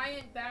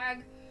giant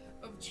bag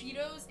of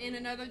Cheetos and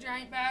another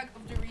giant bag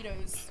of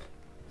Doritos.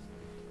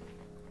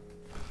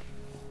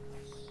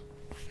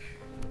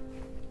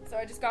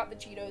 I just got the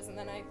Cheetos, and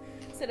then I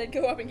said I'd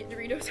go up and get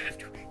Doritos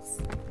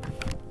afterwards.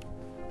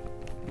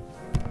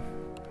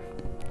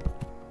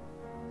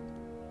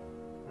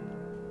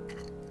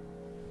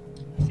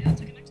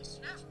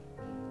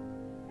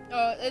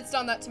 It's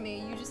done that to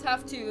me. You just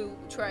have to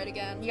try it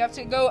again. You have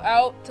to go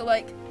out to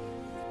like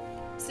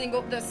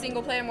single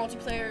player,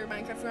 multiplayer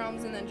Minecraft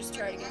realms, and then just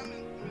try it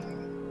again.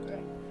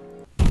 Okay.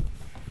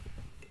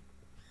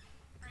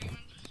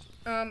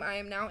 I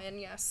am now in.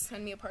 Yes,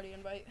 send me a party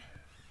invite.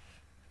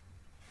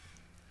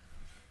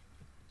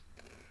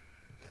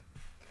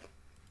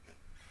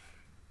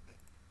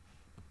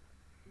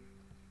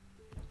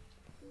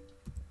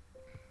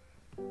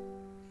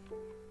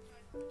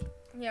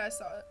 Yeah, I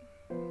saw it.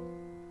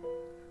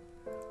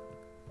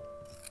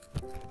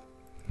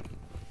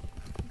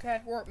 Okay,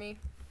 warp me.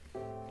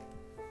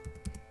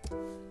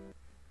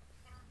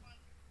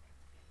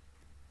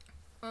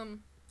 I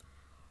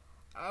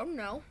don't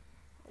know.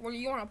 What do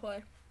you want to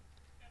play?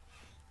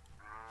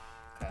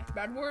 Okay,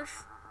 Bad Wars?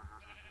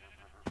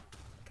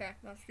 Okay,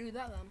 let's do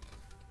that then.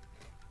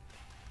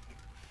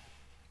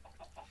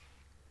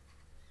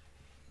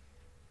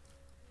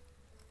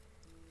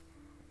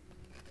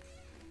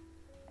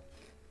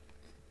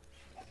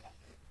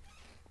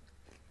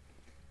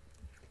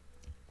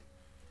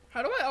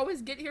 How do I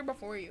always get here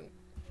before you?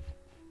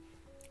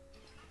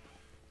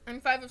 I'm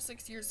 5 of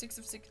 6, you're 6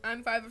 of 6.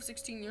 I'm 5 of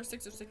 16, you're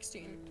 6 of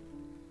 16.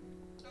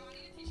 So I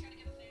need to teach you how to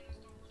get a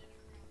Thanos double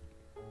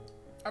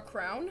in A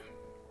crown?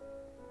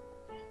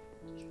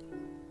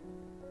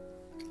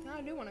 Yeah,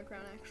 I do want a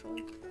crown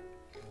actually.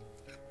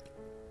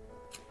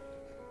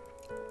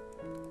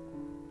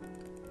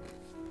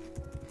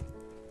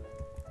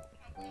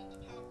 I wield the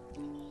power of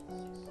all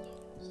the 6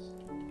 stones.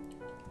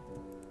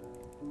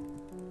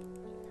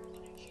 You're a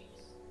living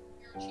cheese.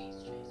 You're a cheese,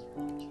 Chase. You're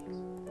a living cheese.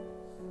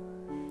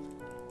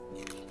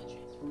 You're the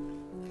cheese.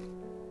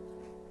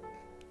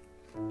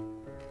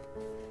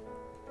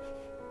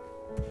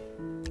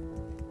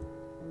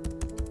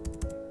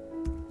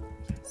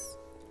 Yes.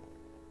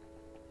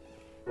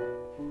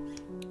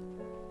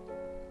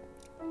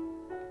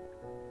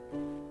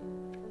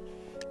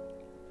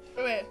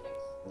 Oh wait,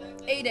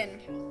 Aiden.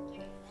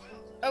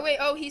 Oh wait,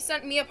 oh he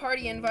sent me a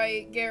party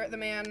invite, Garrett the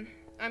man.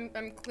 I'm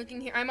clicking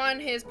here. I'm on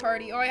his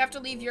party. Oh, I have to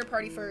leave your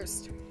party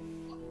first. Are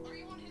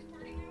you on his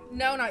party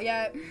now? No, not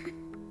yet.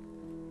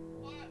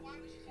 Why would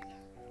you do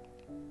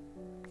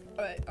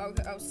that?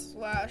 Alright, I'll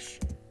slash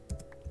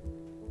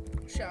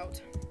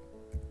shout.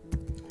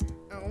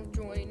 I'll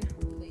join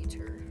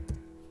later.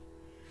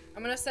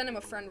 I'm gonna send him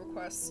a friend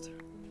request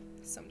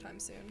sometime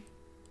soon.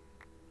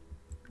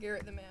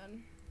 Garrett the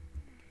man.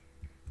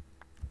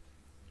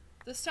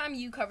 This time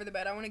you cover the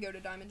bed. I want to go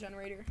to Diamond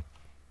Generator.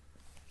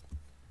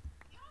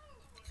 No,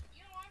 I'm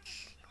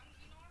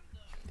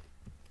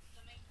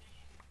the main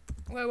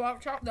man. Wait,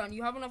 watch out then.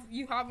 You have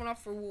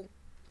enough for wool.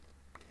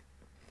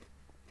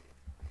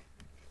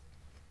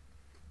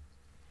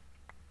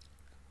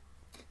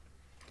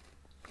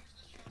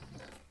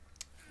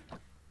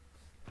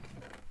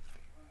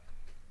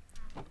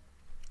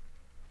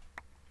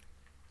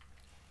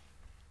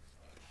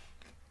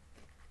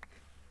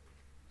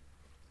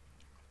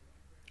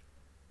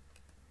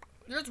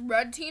 There's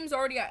red teams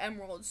already at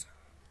emeralds.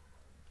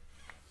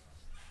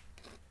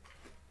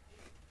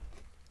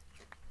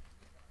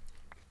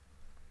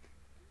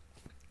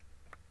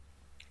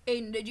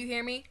 Aiden, did you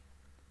hear me?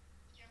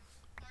 Yeah,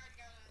 I already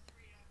got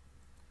 3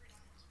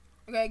 diamonds.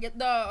 Okay, get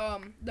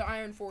the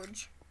iron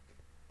forge.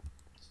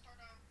 Start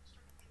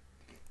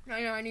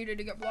I know I needed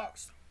to get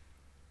blocks. Chase.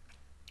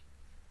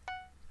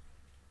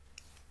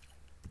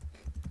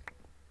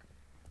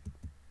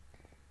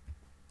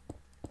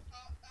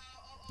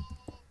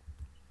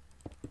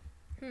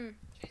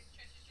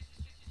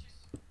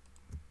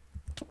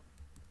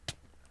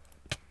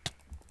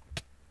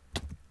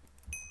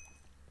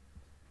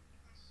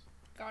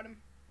 Got him.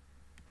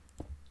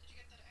 Did you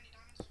get any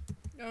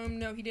diamonds?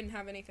 No, he didn't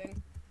have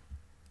anything.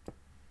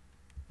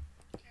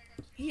 Okay,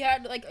 I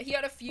got 2. He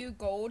had a few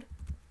gold.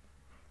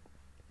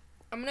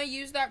 I'm gonna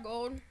use that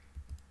gold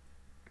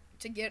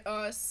to get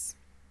us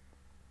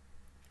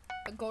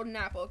a golden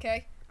apple,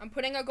 okay? I'm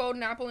putting a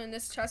golden apple in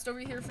this chest over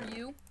here for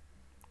you.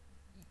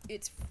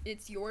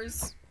 It's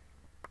yours.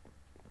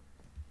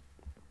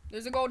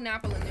 There's a golden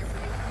apple in there for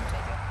you. You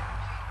take it.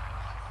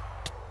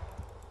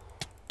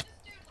 This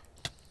dude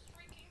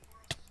straight came for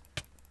us.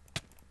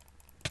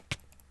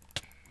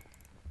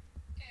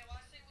 Okay, well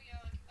I say we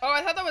Oh,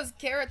 I thought that was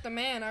Carrot the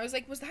man. I was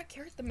like, was that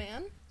Carrot the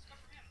man?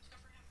 let's go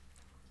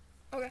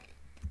for him. Okay.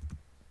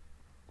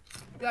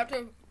 You have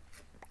to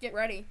get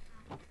ready.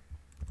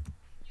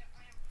 Yeah,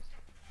 I am. Let's go.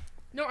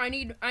 No, I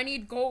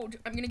need gold.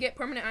 I'm gonna get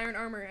permanent iron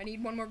armor. I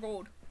need 1 more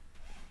gold.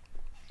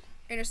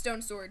 And a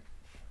stone sword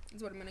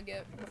is what I'm gonna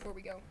get before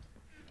we go.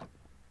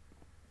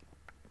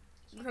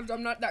 Because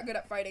I'm not that good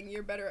at fighting.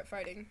 You're better at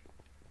fighting.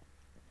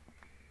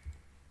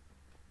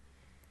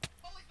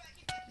 Oh, he's back.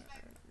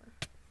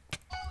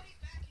 Oh, he's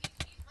back.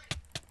 He's ready.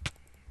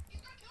 He's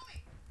gonna kill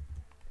me.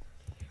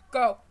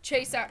 Go.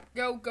 Chase that.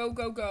 Go. I have barely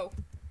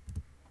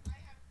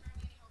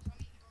any health, so I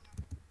need to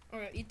go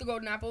Alright, eat the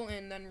golden apple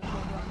and then we'll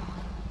run.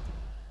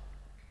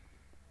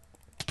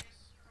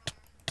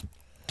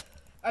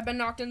 I've been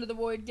knocked into the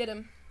void. Get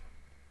him.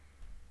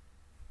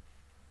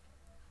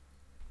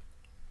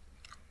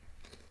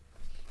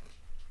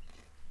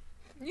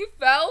 You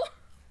fell?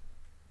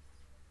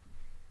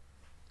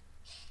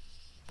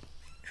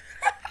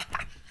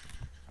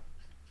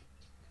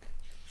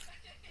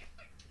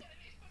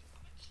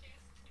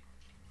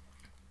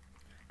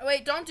 Oh,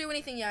 wait, don't do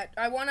anything yet.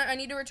 I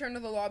need to return to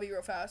the lobby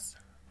real fast.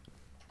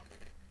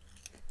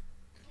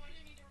 Why do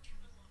you need to return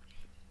to the lobby?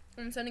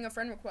 I'm sending a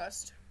friend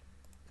request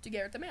to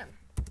Garrett the Man.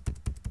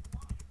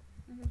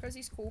 Because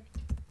he's cool.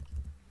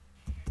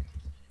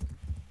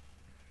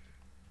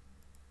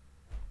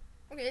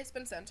 Okay, it's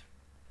been sent.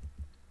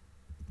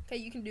 Okay,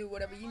 you can do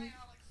whatever you need.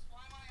 Alex?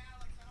 Why am I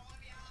Alex? I don't want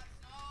to be Alex.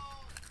 No!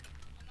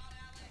 I'm not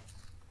Alex.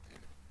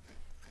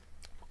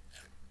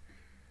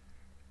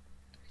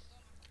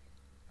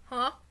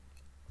 Huh?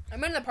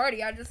 I'm in the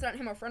party. I just sent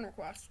him a friend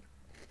request.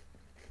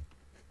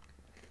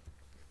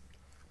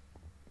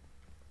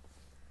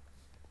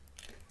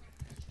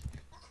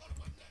 We're gonna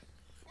win this.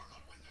 We're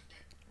gonna win this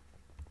game.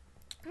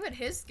 Look at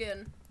his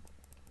skin.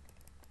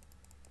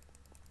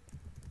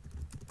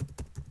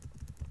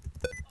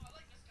 Oh, I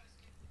like this guy's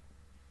skin.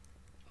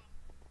 Oh.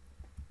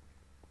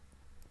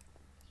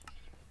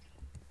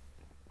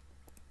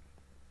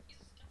 He's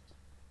a skeleton.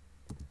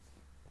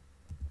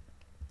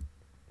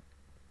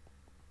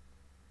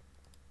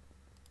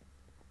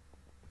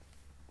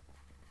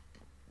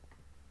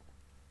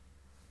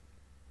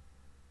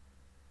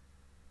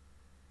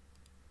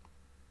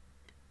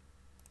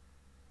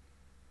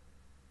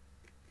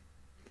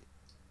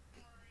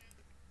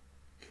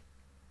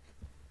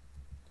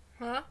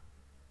 Huh?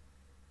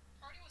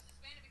 Party was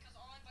disbanded because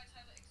all invites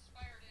have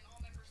expired and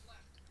all members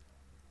left.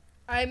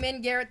 I'm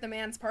in Garrett the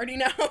Man's party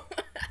now. Why,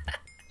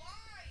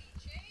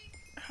 Chase?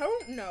 I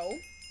don't know.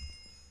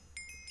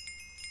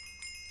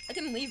 I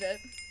can leave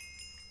it.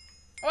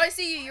 Oh, I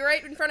see you. You're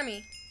right in front of me.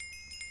 You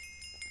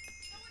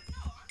know what? No,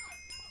 I'm not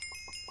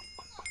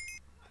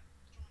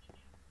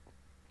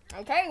joining you.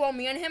 Okay, well,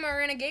 me and him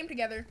are in a game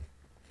together.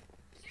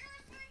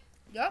 Seriously?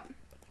 Yup.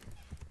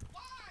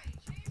 Why,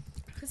 Chase?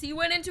 Because he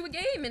went into a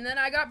game and then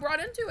I got brought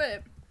into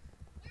it.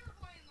 We were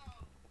playing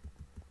though.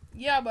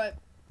 Yeah, but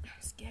I'm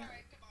scared.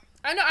 Alright, goodbye.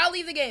 I know, I'll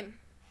leave the game.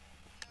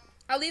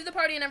 I'll leave the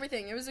party and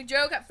everything. It was a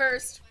joke at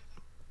first.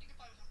 You can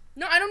play with him.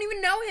 No, I don't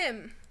even know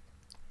him.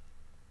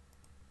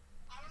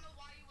 I don't know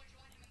why you would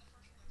join him in the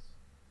first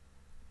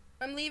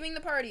place. I'm leaving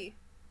the party.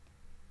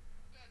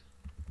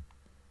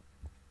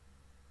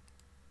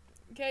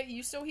 Good. Okay,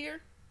 you still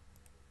here?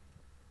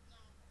 No.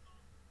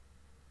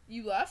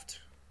 You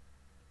left?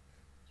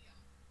 Yeah.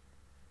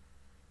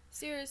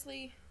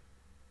 Seriously?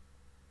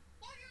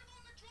 Well, you're the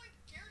one that joined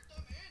Garrett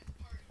the Man's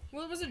party.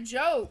 Well, it was a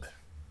joke.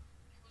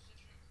 It was a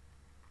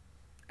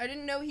joke. I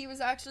didn't know he was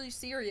actually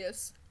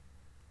serious.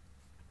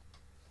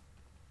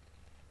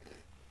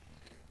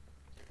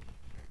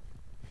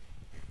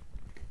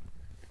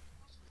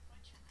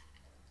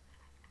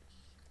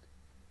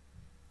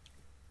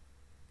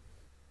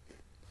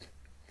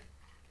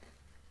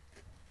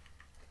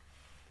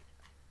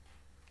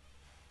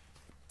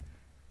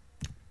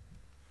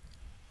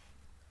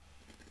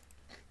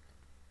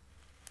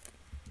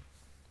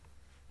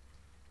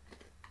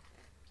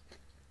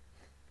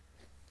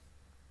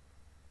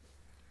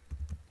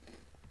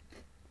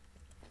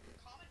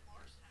 Comet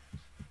Mars hat.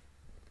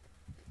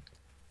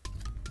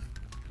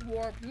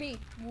 Warp me,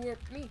 warp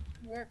me,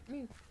 warp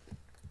me.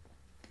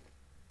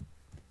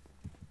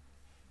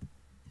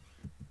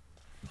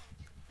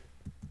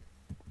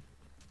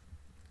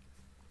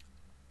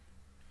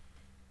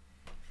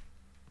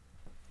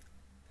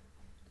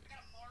 I got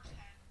a Mars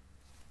hat.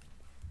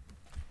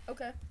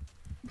 Okay.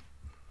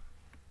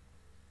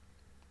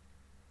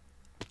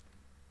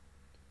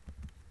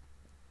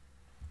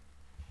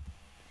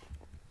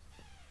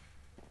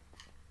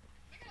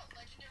 I got a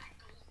legendary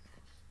golem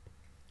move.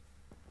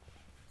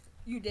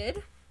 You did?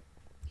 No,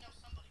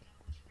 somebody got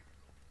a legendary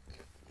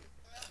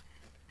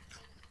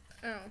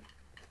golem. Oh.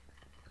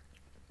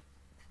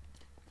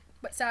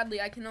 But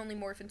sadly, I can only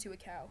morph into a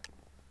cow.